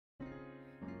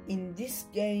In this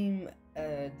game,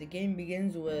 the game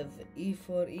begins with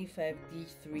e4, e5,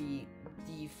 d3,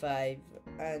 d5,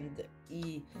 and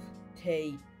e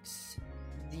takes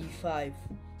d5,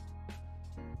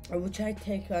 which I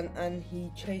take on, and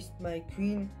he chased my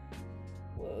queen,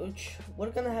 which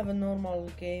we're gonna have a normal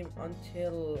game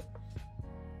until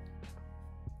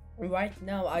right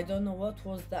now. I don't know what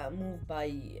was that move by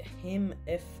him.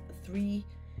 f3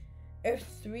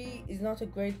 is not a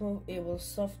great move. It will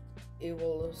stop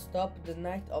the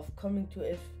knight of coming to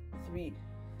f3,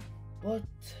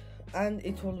 and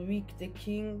it will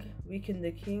weaken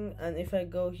the king. And if I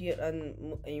go here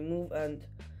and I move, and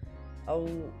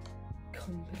I'm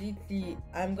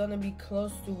gonna be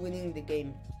close to winning the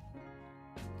game,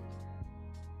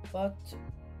 but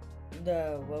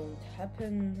that won't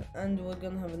happen, and we're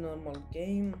gonna have a normal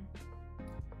game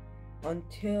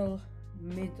until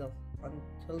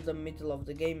the middle of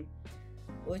the game,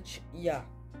 which, yeah.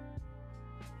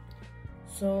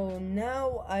 So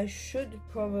now I should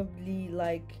probably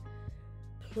like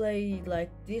play like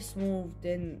this move,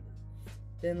 then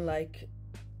like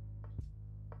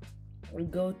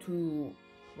go to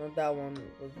not that one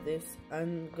with this,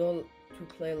 and go to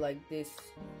play like this.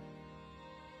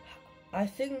 I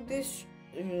think this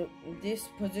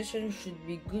position should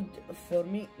be good for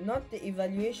me. Not the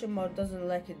evaluation mode doesn't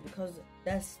like it, because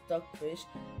that's stockfish,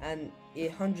 and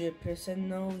 100%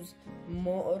 knows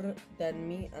more than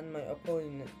me and my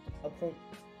opponent.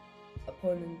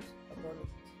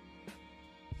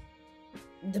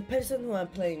 The person who I'm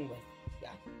playing with,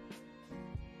 yeah.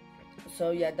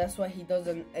 So yeah, that's why he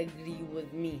doesn't agree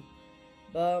with me.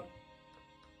 But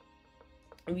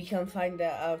we can find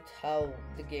out how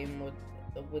the game would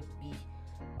be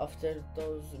after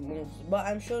those moves. But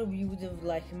I'm sure we would have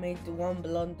like made one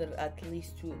blunder at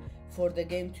least for the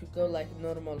game to go like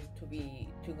normal, to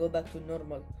go back to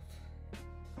normal.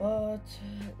 But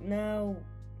now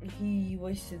he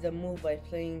wasted a move by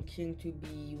playing king to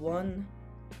b1,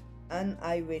 and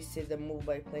I wasted a move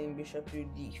by playing bishop to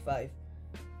d5.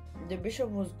 The bishop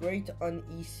was great on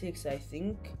e6, I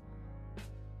think,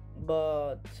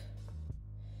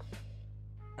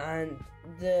 and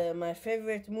my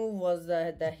favorite move was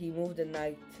that he moved the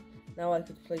knight. Now I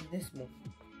could play this move,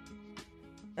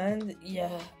 and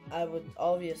yeah, I would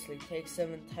obviously take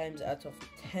 7 times out of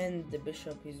 10. The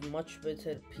bishop is a much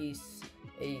better piece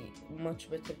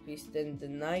than the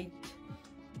knight.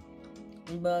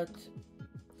 But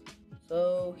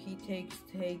so he takes,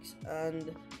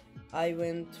 and I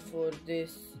went for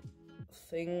this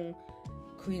thing,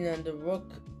 queen and the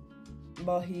rook,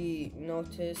 but he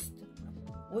noticed,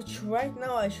 which right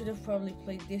now I should have probably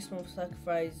played this move,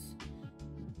 sacrifice.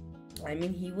 I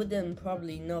mean, he wouldn't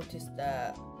probably notice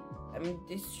that. I mean,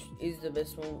 this is the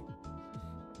best move.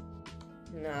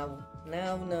 No.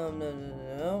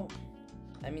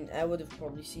 I mean, I would have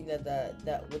probably seen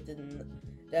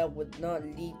that would not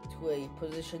lead to a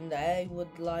position that I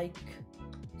would like.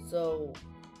 So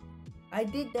I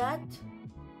did that.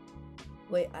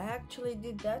 Wait, I actually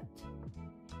did that.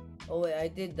 Oh wait, I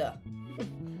did that.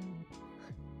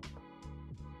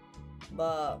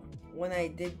 But when I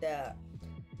did that,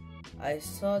 I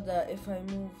saw that if I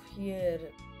move here,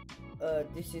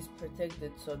 this is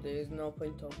protected, so there is no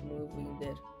point of moving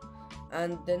there,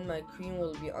 and then my queen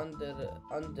will be under.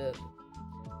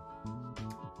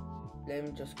 Let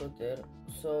me just go there.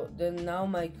 So then now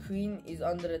my queen is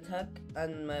under attack,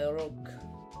 and my rook,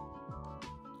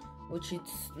 which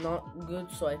it's not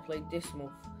good, so I played this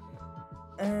move.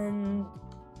 And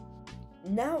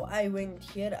now I went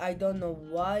here. I don't know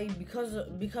why, because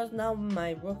now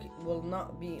my rook will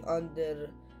not be under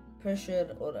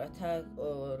pressure or attack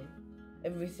or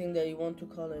everything that you want to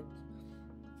call it.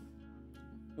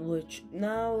 Which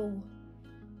now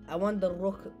I want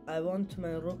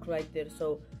my rook right there.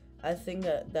 So I think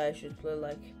that I should play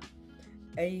like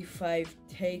a5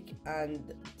 take,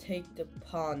 and take the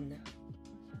pawn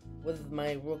with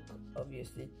my rook,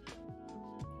 obviously.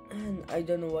 And I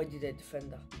don't know why did I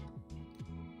defend that.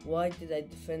 Why did I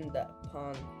defend that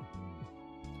pawn?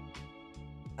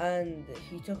 And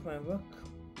he took my rook,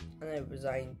 and I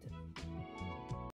resigned.